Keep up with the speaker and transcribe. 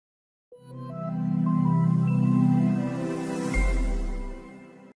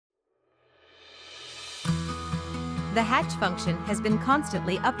The hatch function has been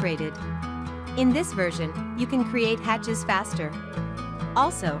constantly upgraded. In this version, you can create hatches faster.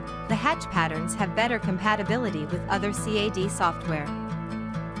 Also, the hatch patterns have better compatibility with other CAD software.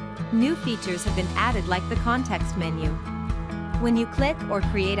 New features have been added like the context menu. When you click or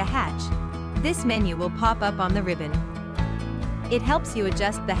create a hatch, this menu will pop up on the ribbon. It helps you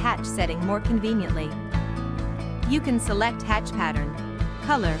adjust the hatch setting more conveniently. You can select hatch pattern,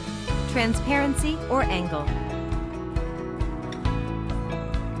 color, transparency, or angle.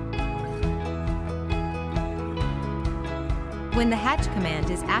 When the hatch command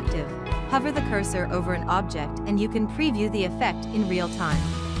is active, hover the cursor over an object and you can preview the effect in real time.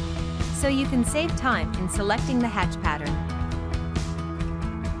 So you can save time in selecting the hatch pattern.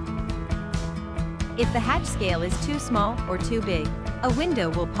 If the hatch scale is too small or too big, a window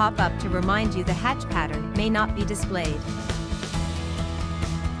will pop up to remind you the hatch pattern may not be displayed.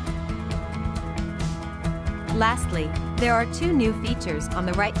 Lastly, there are two new features on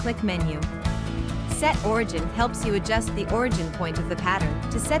the right-click menu. Set Origin helps you adjust the origin point of the pattern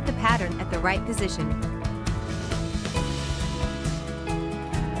to set the pattern at the right position.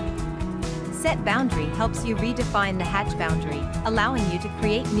 Set Boundary helps you redefine the hatch boundary, allowing you to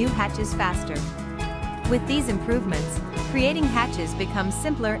create new hatches faster. With these improvements, creating hatches becomes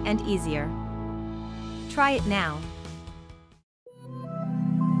simpler and easier. Try it now.